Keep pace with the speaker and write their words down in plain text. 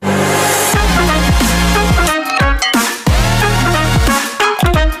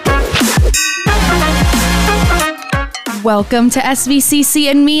Welcome to SVCC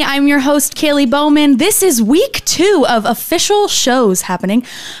and Me. I'm your host, Kaylee Bowman. This is week 2 of official shows happening.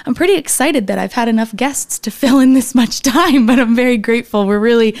 I'm pretty excited that I've had enough guests to fill in this much time, but I'm very grateful. We're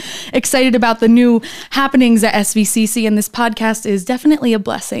really excited about the new happenings at SVCC, and this podcast is definitely a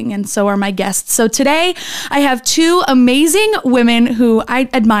blessing, and so are my guests. So today, I have 2 amazing women who I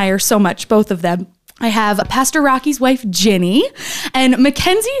admire so much, both of them. I have Pastor Rocky's wife, Ginny, and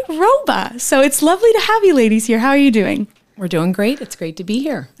Mackenzie Riaubia. So it's lovely to have you ladies here. How are you doing? We're doing great. It's great to be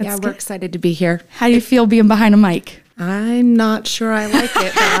here. We're excited to be here. How do you feel being behind a mic? I'm not sure I like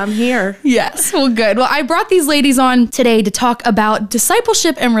it, but I'm here. Yes, well, good. Well, I brought these ladies on today to talk about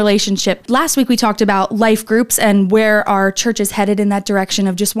discipleship and relationship. Last week, we talked about life groups and where our church is headed in that direction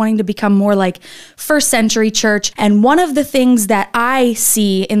of just wanting to become more like first century church. And one of the things that I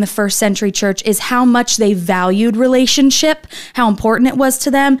see in the first century church is how much they valued relationship, how important it was to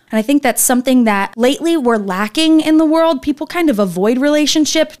them. And I think that's something that lately we're lacking in the world. People kind of avoid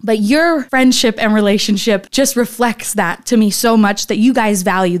relationship, but your friendship and relationship just reflects that to me so much that you guys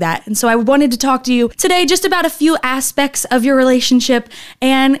value that. And so I wanted to talk to you today just about a few aspects of your relationship.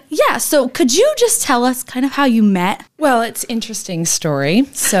 And yeah, so could you just tell us kind of how you met? Well, it's an interesting story.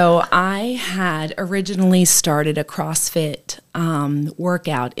 So I had originally started a CrossFit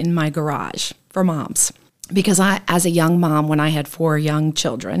workout in my garage for moms. Because as a young mom, when I had 4 young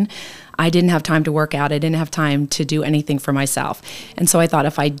children, I didn't have time to work out. I didn't have time to do anything for myself. And so I thought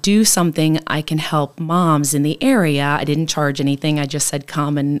if I do something, I can help moms in the area. I didn't charge anything. I just said,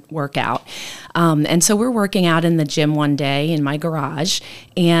 come and work out. And so we're working out in the gym one day in my garage,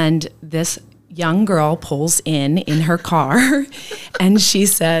 and this young girl pulls in her car and she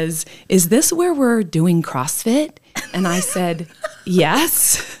says, "Is this where we're doing CrossFit?" And I said,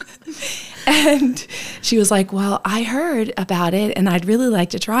 "Yes." And she was like, "Well, I heard about it and I'd really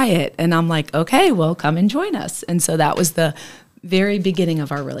like to try it." And I'm like, "Okay, well, come and join us." And so that was the very beginning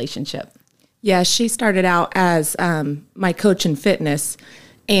of our relationship. Yeah, she started out as my coach in fitness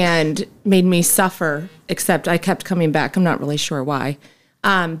and made me suffer, except I kept coming back. I'm not really sure why.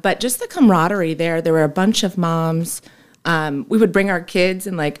 But just the camaraderie there were a bunch of moms. We would bring our kids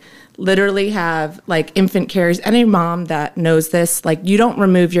and literally have infant carriers. Any mom that knows this, you don't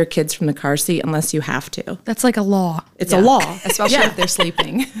remove your kids from the car seat unless you have to. That's like a law. It's a law. Especially if they're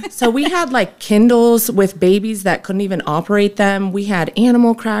sleeping. So we had Kindles with babies that couldn't even operate them. We had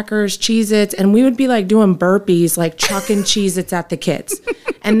animal crackers, Cheez-Its, and we would be doing burpees, chucking Cheez-Its at the kids.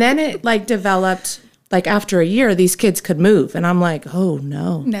 And then it developed. After a year, these kids could move. And I'm like, oh,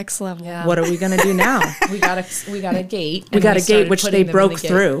 no. Next level. Yeah. What are we going to do now? We got a gate. We got a gate, which they broke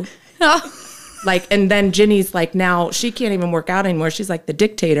through. And then Ginny's now she can't even work out anymore. She's the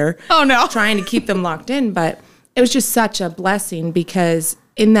dictator. Oh, no. Trying to keep them locked in. But it was just such a blessing because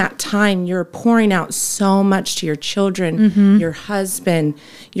in that time, you're pouring out so much to your children, your husband.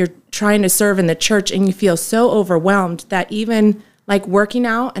 You're trying to serve in the church, and you feel so overwhelmed that even working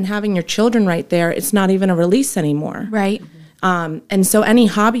out and having your children right there, it's not even a release anymore. Right. And so any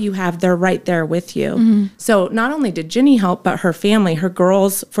hobby you have, they're right there with you. So not only did Ginny help, but her family, her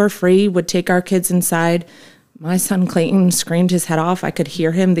girls for free would take our kids inside. My son Clayton screamed his head off. I could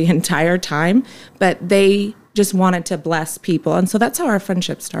hear him the entire time, but they just wanted to bless people. And so that's how our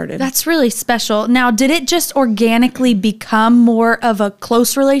friendship started. That's really special. Now, did it just organically become more of a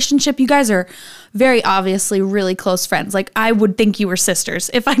close relationship? You guys are very obviously really close friends. I would think you were sisters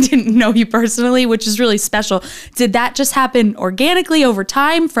if I didn't know you personally, which is really special. Did that just happen organically over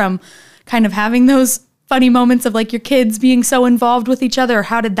time from kind of having those funny moments of your kids being so involved with each other? Or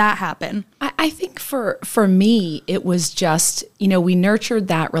how did that happen? I think for me, it was just, we nurtured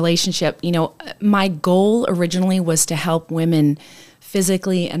that relationship. My goal originally was to help women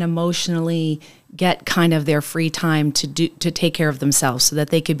physically and emotionally get kind of their free time to take care of themselves so that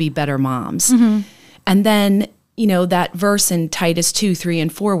they could be better moms. And then, that verse in Titus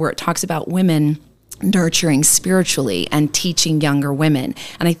 2:3-4, where it talks about women nurturing spiritually and teaching younger women.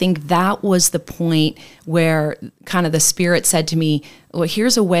 And I think that was the point where kind of the Spirit said to me, well,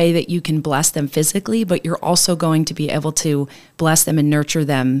 here's a way that you can bless them physically, but you're also going to be able to bless them and nurture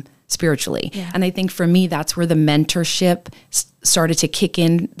them spiritually. Yeah. And I think for me, that's where the mentorship started to kick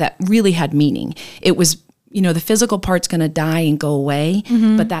in that really had meaning. It was, the physical part's going to die and go away,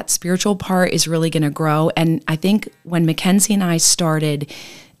 but that spiritual part is really going to grow. And I think when Mackenzie and I started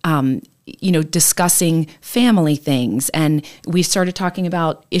discussing family things, and we started talking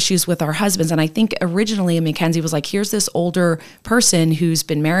about issues with our husbands. And I think originally Mackenzie was like, here's this older person who's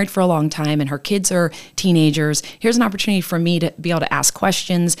been married for a long time and her kids are teenagers. Here's an opportunity for me to be able to ask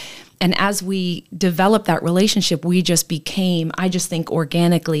questions. And as we developed that relationship, we just became, I just think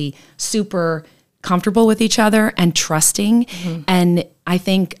organically, super comfortable with each other and trusting. And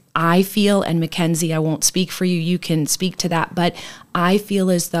I feel, and Mackenzie, I won't speak for you, you can speak to that, but I feel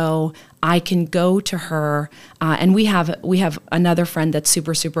as though I can go to her, and we have another friend that's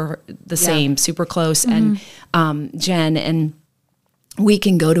super same, super close, and Jen, and we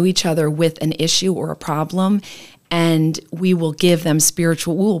can go to each other with an issue or a problem, and we will give them we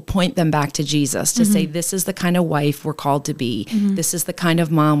will point them back to Jesus to say, this is the kind of wife we're called to be. This is the kind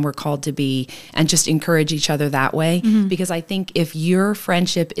of mom we're called to be, and just encourage each other that way. Because I think if your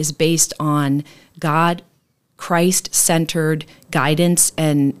friendship is based on God, Christ-centered guidance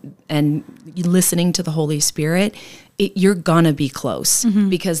and listening to the Holy Spirit, you're gonna be close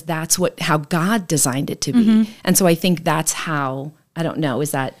because that's how God designed it to be. And so I think that's how, I don't know,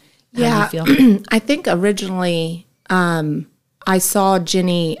 is that how you feel? I think originally I saw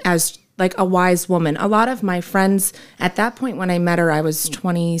Ginny as like a wise woman. A lot of my friends at that point when I met her, I was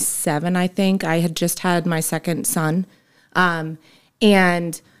 27, I think. I had just had my second son.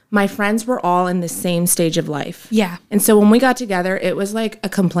 And my friends were all in the same stage of life. Yeah. And so when we got together, it was like a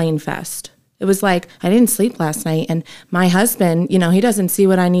complain fest. It was like, I didn't sleep last night, and my husband, he doesn't see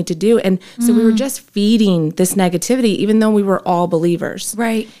what I need to do. And so we were just feeding this negativity, even though we were all believers.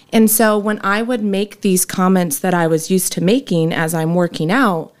 Right. And so when I would make these comments that I was used to making as I'm working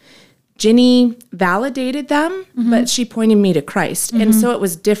out, Ginny validated them, but she pointed me to Christ. And so it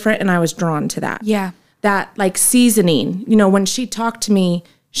was different, and I was drawn to that. Yeah. That like seasoning, when she talked to me,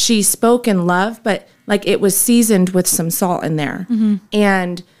 she spoke in love, but like it was seasoned with some salt in there.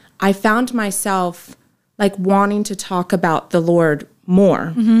 And I found myself like wanting to talk about the Lord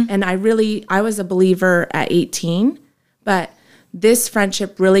more. And I was a believer at 18, but this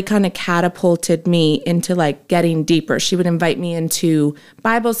friendship really kind of catapulted me into like getting deeper. She would invite me into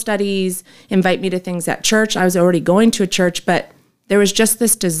Bible studies, invite me to things at church. I was already going to a church, but there was just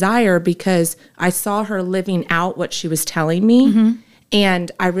this desire because I saw her living out what she was telling me.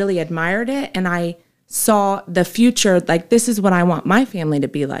 And I really admired it. And I saw the future, like, this is what I want my family to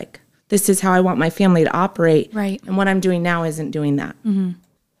be like. This is how I want my family to operate. Right. And what I'm doing now isn't doing that.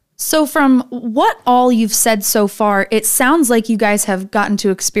 So from what all you've said so far, it sounds like you guys have gotten to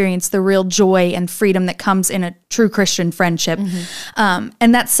experience the real joy and freedom that comes in a true Christian friendship.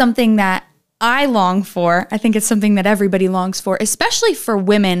 And that's something that I long for. I think it's something that everybody longs for, especially for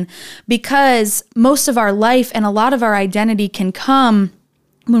women, because most of our life and a lot of our identity can come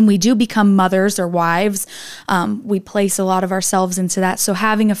when we do become mothers or wives. We place a lot of ourselves into that. So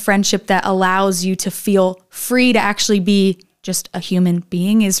having a friendship that allows you to feel free to actually be just a human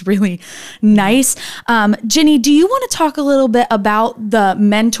being is really nice. Ginny, do you want to talk a little bit about the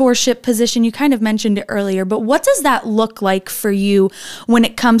mentorship position? You kind of mentioned it earlier, but what does that look like for you when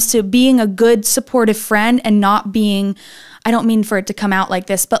it comes to being a good supportive friend and not being, I don't mean for it to come out like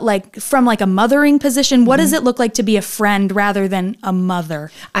this, but like from like a mothering position, what does it look like to be a friend rather than a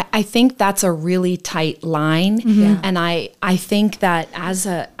mother? I think that's a really tight line. And I think that as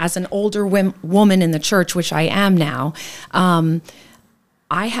an older woman in the church, which I am now, I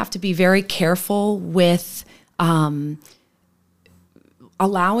have to be very careful with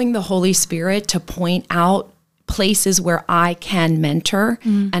allowing the Holy Spirit to point out places where I can mentor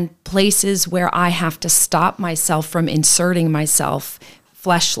and places where I have to stop myself from inserting myself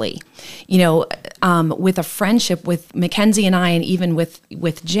fleshly. With a friendship with Mackenzie and I, and even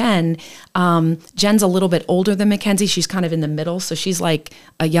with Jen, Jen's a little bit older than Mackenzie. She's kind of in the middle. So she's like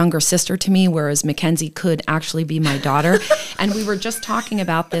a younger sister to me, whereas Mackenzie could actually be my daughter. And we were just talking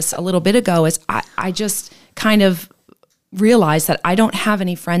about this a little bit ago, as I just kind of realize that I don't have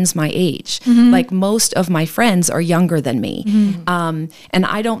any friends my age. Like most of my friends are younger than me. And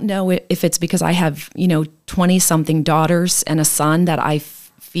I don't know if it's because I have, 20 something daughters and a son that I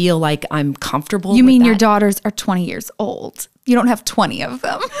feel like I'm comfortable with. You mean your daughters are 20 years old? You don't have 20 of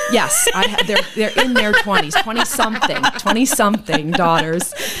them. Yes, they're in their 20s, 20 something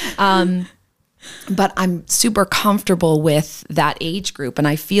daughters. But I'm super comfortable with that age group. And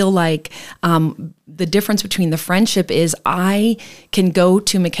I feel like the difference between the friendship is I can go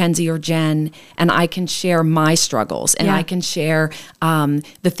to Mackenzie or Jen and I can share my struggles and I can share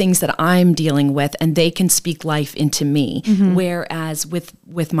the things that I'm dealing with, and they can speak life into me. Whereas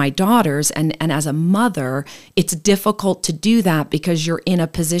with my daughters and as a mother, it's difficult to do that because you're in a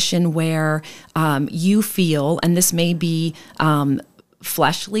position where you feel, and this may be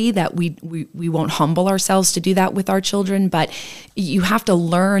fleshly that we won't humble ourselves to do that with our children, but you have to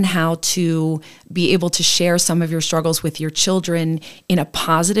learn how to be able to share some of your struggles with your children in a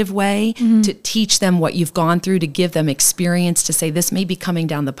positive way, to teach them what you've gone through, to give them experience, to say, this may be coming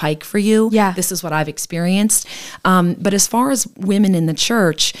down the pike for you. Yeah. This is what I've experienced. But as far as women in the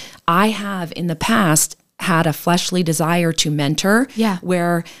church, I have in the past had a fleshly desire to mentor,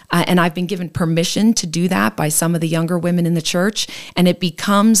 where, and I've been given permission to do that by some of the younger women in the church. And it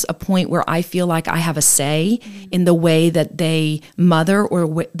becomes a point where I feel like I have a say in the way that they mother,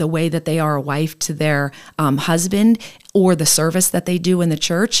 or the way that they are a wife to their husband, or the service that they do in the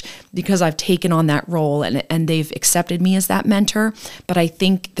church, because I've taken on that role and they've accepted me as that mentor. But I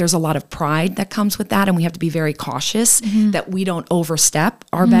think there's a lot of pride that comes with that, and we have to be very cautious that we don't overstep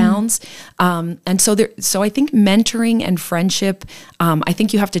our bounds. And so I think mentoring and friendship, I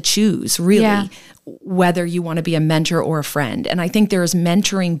think you have to choose really whether you want to be a mentor or a friend. And I think there's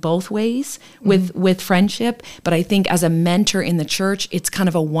mentoring both ways with friendship, but I think as a mentor in the church, it's kind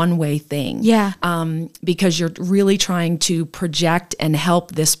of a one-way thing. Because you're really trying to project and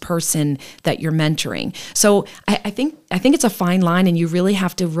help this person that you're mentoring. So I think it's a fine line, and you really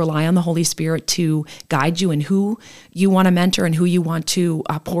have to rely on the Holy Spirit to guide you in who you want to mentor and who you want to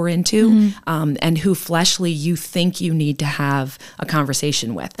pour into, and who fleshly you think you need to have a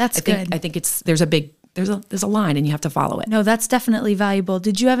conversation with. That's good. I think there's a line, and you have to follow it. No, that's definitely valuable.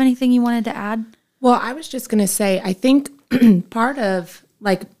 Did you have anything you wanted to add? Well, I was just going to say, I think part of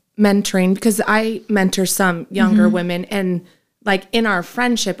like mentoring, because I mentor some younger women, and like in our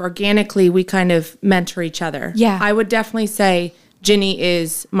friendship, organically, we kind of mentor each other. Yeah. I would definitely say Ginny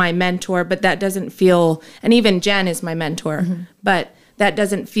is my mentor, but that doesn't feel, and even Jen is my mentor, but that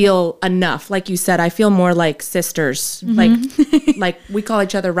doesn't feel enough. Like you said, I feel more like sisters. Like we call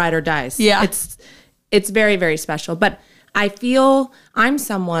each other ride or dies. Yeah. It's very, very special. But I feel I'm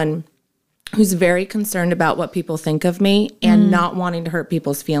someone who's very concerned about what people think of me and not wanting to hurt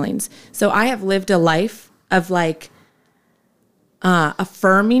people's feelings. So I have lived a life of like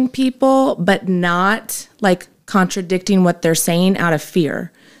affirming people, but not like contradicting what they're saying out of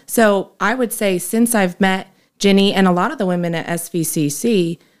fear. So I would say since I've met Ginny and a lot of the women at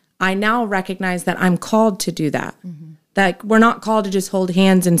SVCC, I now recognize that I'm called to do that. That we're not called to just hold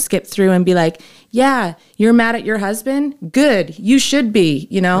hands and skip through and be like, yeah, you're mad at your husband? Good. You should be,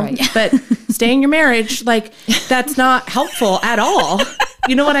 Right. But stay in your marriage, like that's not helpful at all.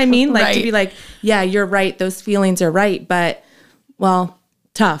 You know what I mean? Like to be like, yeah, you're right. Those feelings are right. But well,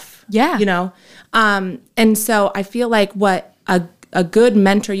 tough. Yeah. And so I feel like what a good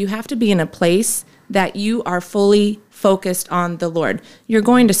mentor, you have to be in a place that you are fully focused on the Lord. You're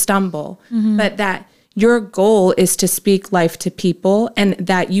going to stumble, but that your goal is to speak life to people, and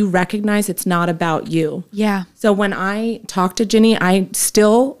that you recognize it's not about you. Yeah. So when I talk to Ginny, I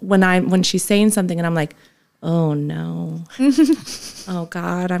still, when she's saying something and I'm like, oh no, oh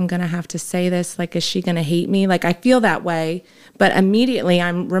God, I'm going to have to say this. Like, is she going to hate me? Like I feel that way, but immediately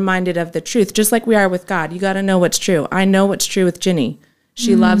I'm reminded of the truth, just like we are with God. You got to know what's true. I know what's true with Ginny.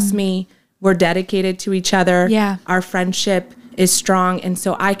 She loves me. We're dedicated to each other. Yeah. Our friendship is strong. And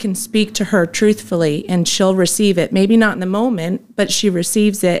so I can speak to her truthfully and she'll receive it. Maybe not in the moment, but she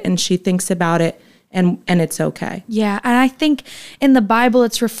receives it and she thinks about it and it's okay. Yeah. And I think in the Bible,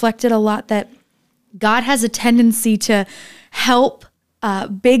 it's reflected a lot that God has a tendency to help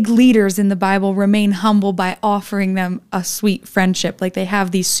big leaders in the Bible remain humble by offering them a sweet friendship. Like they have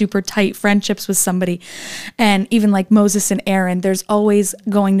these super tight friendships with somebody. And even like Moses and Aaron, there's always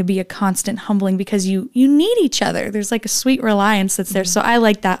going to be a constant humbling because you need each other. There's like a sweet reliance that's there. So I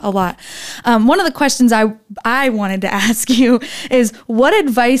like that a lot. One of the questions I wanted to ask you is, what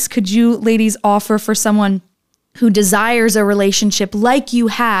advice could you ladies offer for someone who desires a relationship like you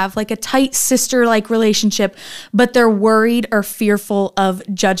have, like a tight sister-like relationship, but they're worried or fearful of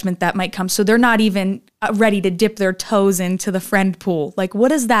judgment that might come. So they're not even ready to dip their toes into the friend pool. Like,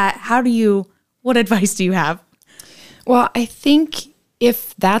 what is that? What advice do you have? Well, I think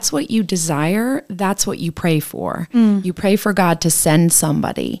if that's what you desire, that's what you pray for. You pray for God to send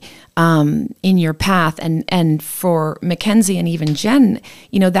somebody in your path. And for Mackenzie and even Jen,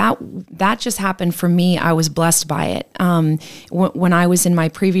 that just happened for me. I was blessed by it. When I was in my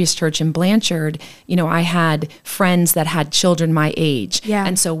previous church in Blanchard, I had friends that had children my age. Yeah.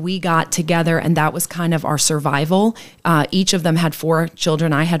 And so we got together and that was kind of our survival. Each of them had 4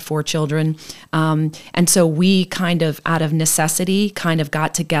 children. I had 4 children. And so we kind of, out of necessity, kind of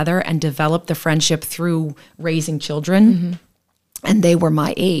got together and developed the friendship through raising children. And they were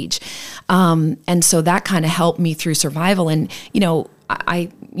my age. And so that kind of helped me through survival. And,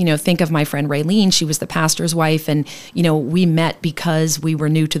 I think of my friend Raylene. She was the pastor's wife, and, we met because we were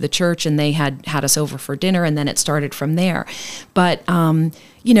new to the church and they had us over for dinner, and then it started from there. But,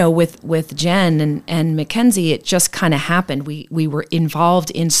 with Jen and Mackenzie, it just kind of happened. We were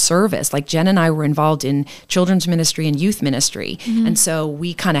involved in service. Like Jen and I were involved in children's ministry and youth ministry. And so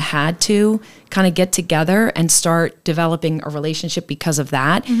we kind of had to kind of get together and start developing a relationship because of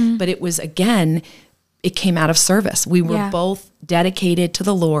that. But it was, again, it came out of service. We were both dedicated to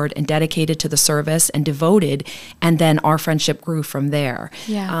the Lord and dedicated to the service and devoted, and then our friendship grew from there.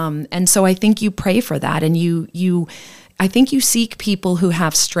 And so I think you pray for that, and I think you seek people who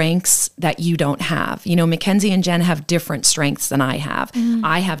have strengths that you don't have. Mackenzie and Jen have different strengths than I have.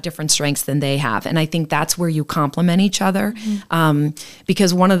 I have different strengths than they have. And I think that's where you complement each other.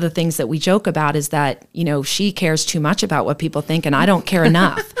 Because one of the things that we joke about is that, she cares too much about what people think and I don't care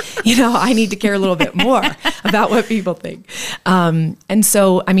enough. I need to care a little bit more about what people think. And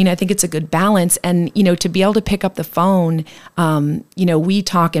so, I think it's a good balance. And, to be able to pick up the phone, we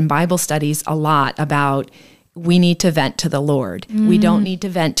talk in Bible studies a lot about we need to vent to the Lord. We don't need to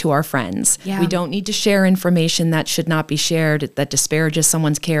vent to our friends. We don't need to share information that should not be shared, that disparages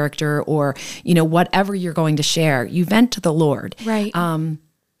someone's character, or, whatever you're going to share. You vent to the Lord. Right. And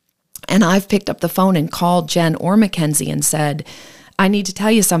I've picked up the phone and called Jen or Mackenzie and said, I need to tell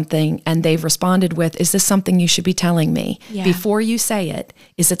you something. And they've responded with, is this something you should be telling me? Before you say it,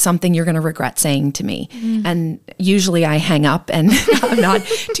 is it something you're going to regret saying to me? And usually I hang up and I'm not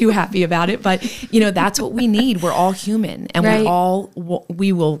too happy about it. But, that's what we need. We're all human. And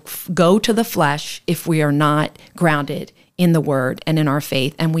we will go to the flesh if we are not grounded in the word and in our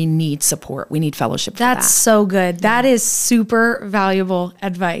faith. And we need support. We need fellowship for that. That's so good. That is super valuable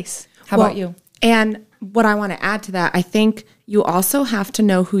advice. How about you? And what I want to add to that, I think you also have to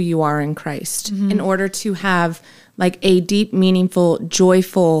know who you are in Christ in order to have like a deep, meaningful,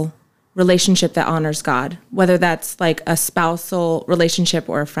 joyful relationship that honors God, whether that's like a spousal relationship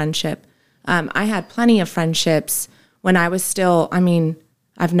or a friendship. I had plenty of friendships when I was still,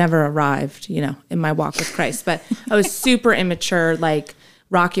 I've never arrived, in my walk with Christ, but I was super immature, like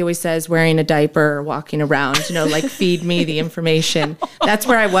Rocky always says, wearing a diaper or walking around, like feed me the information. That's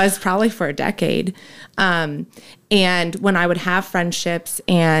where I was probably for a decade. And when I would have friendships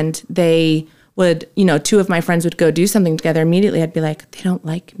and they would, two of my friends would go do something together, immediately I'd be like, they don't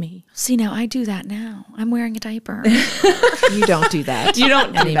like me. See, now I do that now. I'm wearing a diaper. You don't do that. You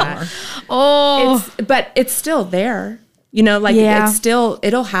don't do anymore. that. Oh. But it's still there. It's still,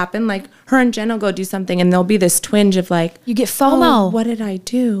 it'll happen. Like her and Jen will go do something and there'll be this twinge of like, you get FOMO. Oh, what did I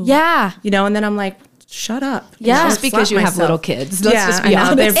do? Yeah. And then I'm like, shut up. Yeah. Just because you have little kids. Let's just be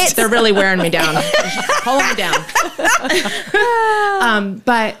honest. They're really wearing me down. Pulling me down.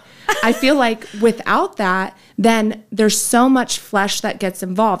 But I feel like without that, then there's so much flesh that gets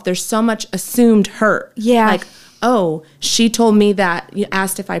involved. There's so much assumed hurt. Yeah. Like, oh, she told me that, you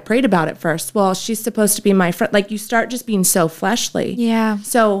asked if I prayed about it first. Well, she's supposed to be my friend. Like you start just being so fleshly. Yeah.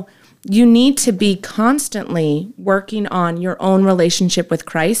 So you need to be constantly working on your own relationship with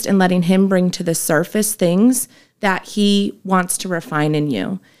Christ and letting him bring to the surface things that he wants to refine in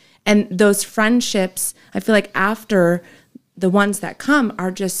you. And those friendships, I feel like after the ones that come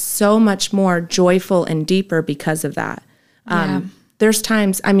are just so much more joyful and deeper because of that. There's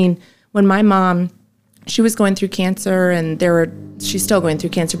times, when my mom, she was going through cancer and she's still going through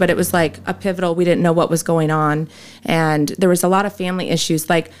cancer, but it was like a pivotal, we didn't know what was going on. And there was a lot of family issues.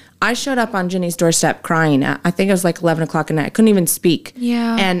 Like I showed up on Ginny's doorstep crying I think it was like 11 o'clock at night. I couldn't even speak.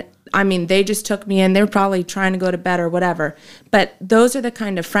 Yeah. And they just took me in. They were probably trying to go to bed or whatever. But those are the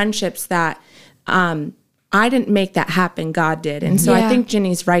kind of friendships that I didn't make that happen. God did. And so I think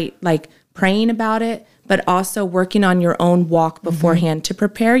Ginny's right, like praying about it, but also working on your own walk beforehand to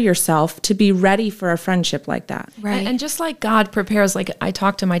prepare yourself to be ready for a friendship like that. Right. And just like God prepares, like I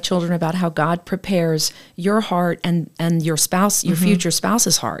talk to my children about how God prepares your heart and your spouse, your future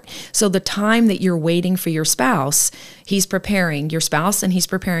spouse's heart. So the time that you're waiting for your spouse, he's preparing your spouse and he's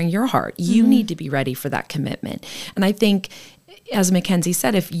preparing your heart. You need to be ready for that commitment. And I think, as Mackenzie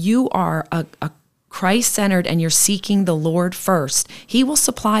said, if you are a Christ-centered and you're seeking the Lord first, he will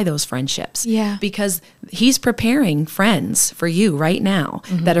supply those friendships. Yeah. Because he's preparing friends for you right now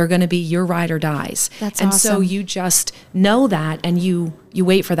that are going to be your ride or dies. That's and awesome. so you just know that and you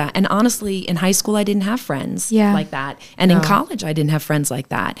wait for that. And honestly, in high school, I didn't have friends like that. And in college, I didn't have friends like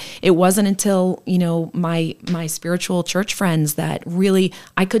that. It wasn't until, my spiritual church friends that really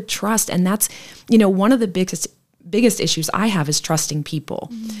I could trust. And that's, one of the biggest issues I have is trusting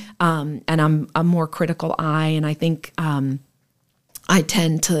people. And I'm a more critical eye. And I think I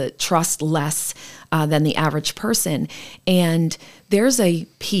tend to trust less than the average person. And there's a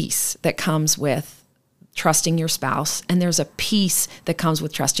peace that comes with trusting your spouse, and there's a peace that comes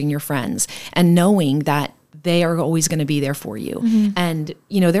with trusting your friends and knowing that they are always going to be there for you. And,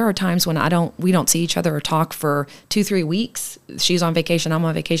 there are times when we don't see each other or talk for 2-3 weeks. She's on vacation, I'm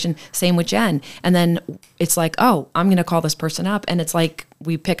on vacation, same with Jen. And then it's like, oh, I'm going to call this person up. And it's like,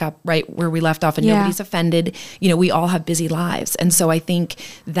 we pick up right where we left off and nobody's offended. We all have busy lives. And so I think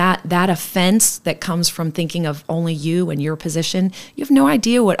that offense that comes from thinking of only you and your position, you have no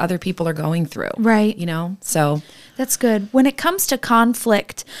idea what other people are going through. Right. So that's good. When it comes to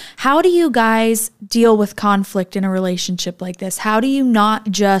conflict, how do you guys deal with conflict in a relationship like this? How do you not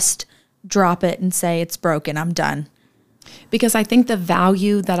just drop it and say, it's broken, I'm done? Because I think the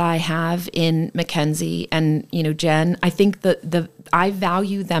value that I have in Mackenzie and, Jen, I think I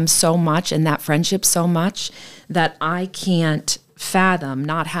value them so much and that friendship so much that I can't fathom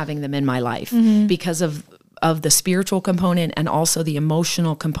not having them in my life because of the spiritual component and also the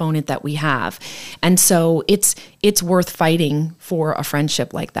emotional component that we have. And so it's worth fighting for a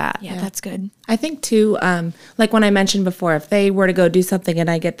friendship like that. Yeah, that's good. I think too, like when I mentioned before, if they were to go do something and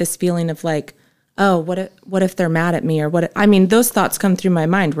I get this feeling of like, oh, what if they're mad at me, or those thoughts come through my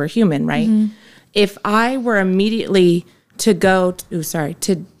mind. We're human, right? If I were immediately to go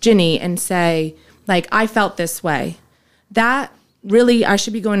to Ginny and say, like, I felt this way, that really, I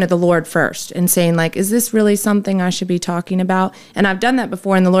should be going to the Lord first and saying, like, is this really something I should be talking about? And I've done that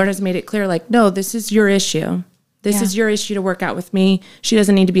before, and the Lord has made it clear, like, no, this is your issue. This is your issue to work out with me. She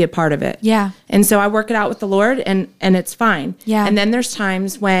doesn't need to be a part of it. Yeah. And so I work it out with the Lord, and it's fine. Yeah. And then there's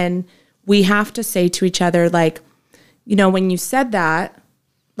times when we have to say to each other, like, when you said that,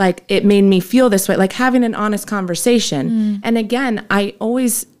 like, it made me feel this way, like having an honest conversation. And again,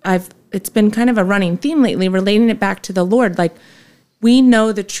 it's been kind of a running theme lately, relating it back to the Lord. Like, we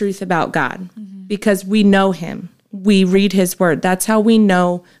know the truth about God because we know him. We read his word. That's how we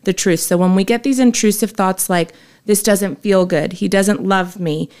know the truth. So when we get these intrusive thoughts like, this doesn't feel good, he doesn't love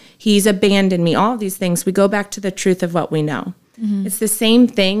me, he's abandoned me, all of these things, we go back to the truth of what we know. It's the same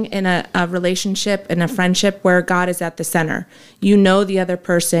thing in a relationship, in a friendship where God is at the center. You know the other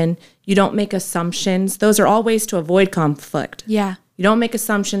person. You don't make assumptions. Those are all ways to avoid conflict. Yeah. You don't make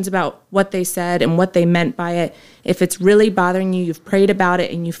assumptions about what they said and what they meant by it. If it's really bothering you, you've prayed about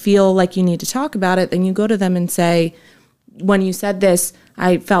it, and you feel like you need to talk about it, then you go to them and say, when you said this,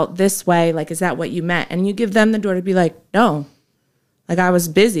 I felt this way. Like, is that what you meant? And you give them the door to be like, no. Like, I was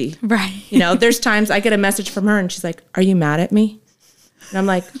busy. Right. There's times I get a message from her and she's like, are you mad at me? And I'm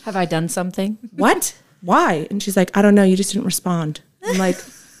like, have I done something? What? Why? And she's like, I don't know. You just didn't respond. I'm like,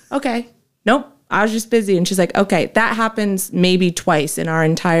 okay. Nope. I was just busy. And she's like, okay. That happens maybe twice in our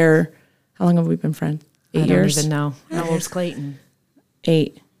entire, how long have we been friends? 8 years? I don't even know. How old's Clayton?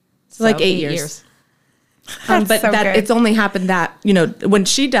 8. So like 8 years. But so that good. it's only happened that, when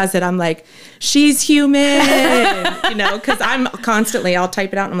she does it, I'm like, she's human, because I'm constantly, I'll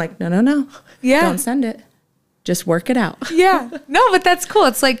type it out and I'm like, no. Yeah. Don't send it. Just work it out. Yeah. No, but that's cool.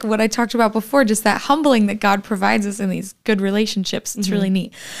 It's like what I talked about before, just that humbling that God provides us in these good relationships. It's really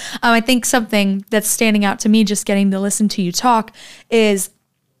neat. I think something that's standing out to me just getting to listen to you talk is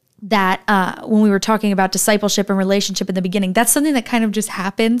that when we were talking about discipleship and relationship in the beginning, that's something that kind of just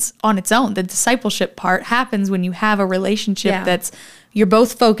happens on its own. The discipleship part happens when you have a relationship that's, you're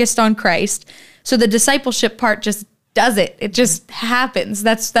both focused on Christ. So the discipleship part just does it. It just happens.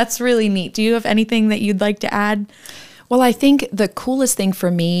 That's really neat. Do you have anything that you'd like to add? Well, I think the coolest thing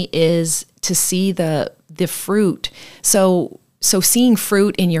for me is to see the fruit. So seeing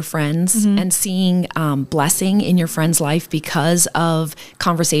fruit in your friends and seeing blessing in your friend's life because of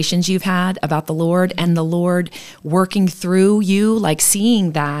conversations you've had about the Lord and the Lord working through you, like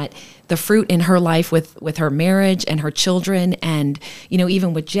seeing that the fruit in her life with her marriage and her children, and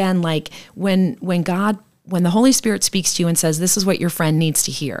even with Jen, like when the Holy Spirit speaks to you and says, this is what your friend needs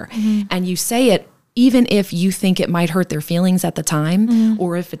to hear, and you say it, even if you think it might hurt their feelings at the time,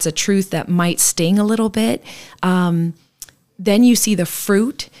 or if it's a truth that might sting a little bit, then you see the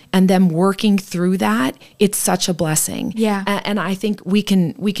fruit and them working through that. It's such a blessing. Yeah. And I think we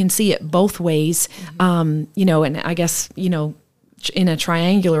can see it both ways, and I guess, in a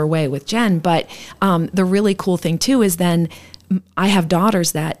triangular way with Jen. But the really cool thing too is then I have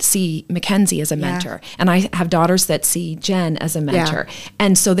daughters that see Mackenzie as a mentor, and I have daughters that see Jen as a mentor. Yeah.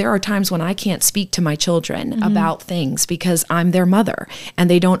 And so there are times when I can't speak to my children about things because I'm their mother and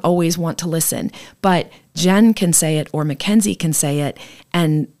they don't always want to listen. But Jen can say it or Mackenzie can say it,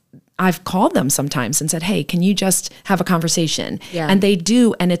 and I've called them sometimes and said, hey, can you just have a conversation? Yeah. And they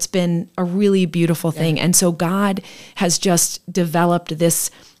do. And it's been a really beautiful thing. And so God has just developed this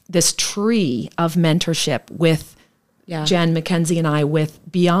tree of mentorship with Jen, Mackenzie, and I with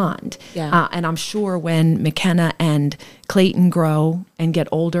Beyond. Yeah. And I'm sure when McKenna and Clayton grow and get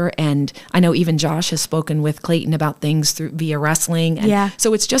older, and I know even Josh has spoken with Clayton about things via wrestling. And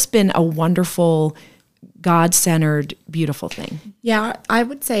so it's just been a wonderful, God-centered, beautiful thing. Yeah, I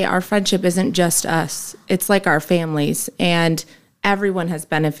would say our friendship isn't just us. It's like our families, and everyone has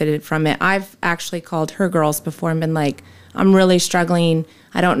benefited from it. I've actually called her girls before and been like, I'm really struggling.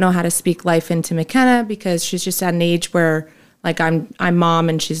 I don't know how to speak life into McKenna because she's just at an age where like I'm mom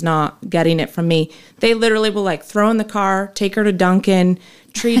and she's not getting it from me. They literally will like throw in the car, take her to Dunkin',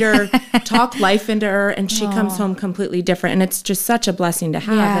 treat her, talk life into her, and she comes home completely different. And it's just such a blessing to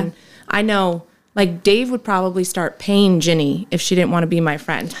have. Yeah. And I know like Dave would probably start paying Ginny if she didn't want to be my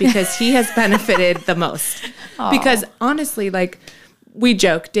friend because he has benefited the most. Because honestly, like we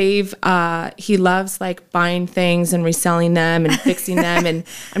joke, Dave, he loves like buying things and reselling them and fixing them. And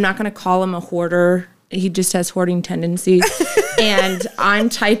I'm not going to call him a hoarder. He just has hoarding tendencies. And I'm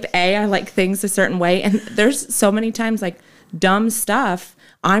type A. I like things a certain way. And there's so many times like dumb stuff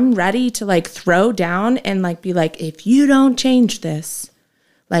I'm ready to like throw down and like be like, if you don't change this,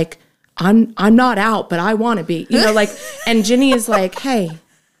 like I'm not out, but I want to be, you know, like, and Ginny is like, hey,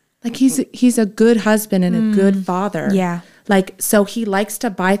 like he's a good husband and a good father. Yeah. Like, so he likes to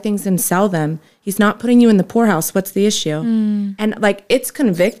buy things and sell them. He's not putting you in the poorhouse. What's the issue? And like, it's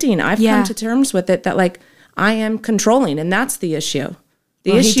convicting. I've come to terms with it that like, I am controlling and that's the issue.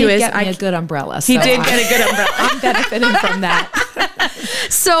 The issue is get me a good umbrella. He did get a good umbrella. I'm benefiting from that.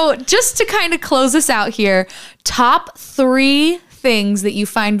 So just to kind of close us out here, top 3 things that you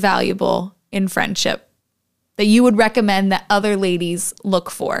find valuable in friendship that you would recommend that other ladies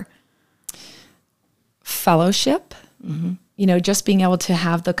look for. Fellowship. You know, just being able to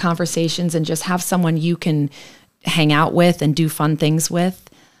have the conversations and just have someone you can hang out with and do fun things with.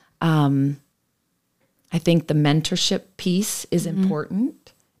 I think the mentorship piece is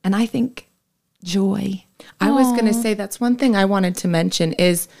important. And I think joy. I was going to say that's one thing I wanted to mention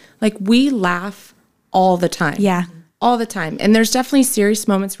is like we laugh all the time. Yeah. All the time. And there's definitely serious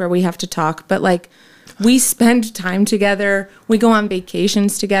moments where we have to talk, but like we spend time together. We go on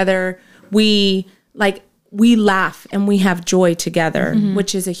vacations together. We laugh and we have joy together,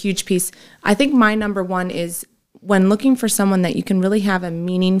 which is a huge piece. I think my number one is when looking for someone that you can really have a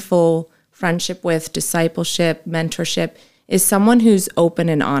meaningful friendship with, discipleship, mentorship, is someone who's open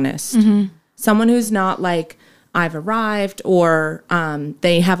and honest. Someone who's not like, I've arrived or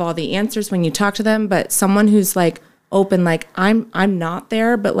they have all the answers when you talk to them, but someone who's like open, like I'm not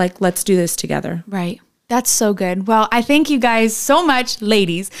there, but like, let's do this together. Right. That's so good. Well, I thank you guys so much,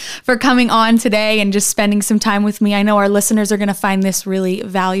 ladies, for coming on today and just spending some time with me. I know our listeners are going to find this really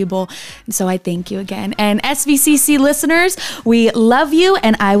valuable. And so I thank you again. And SVCC listeners, we love you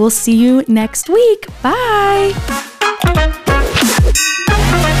and I will see you next week. Bye.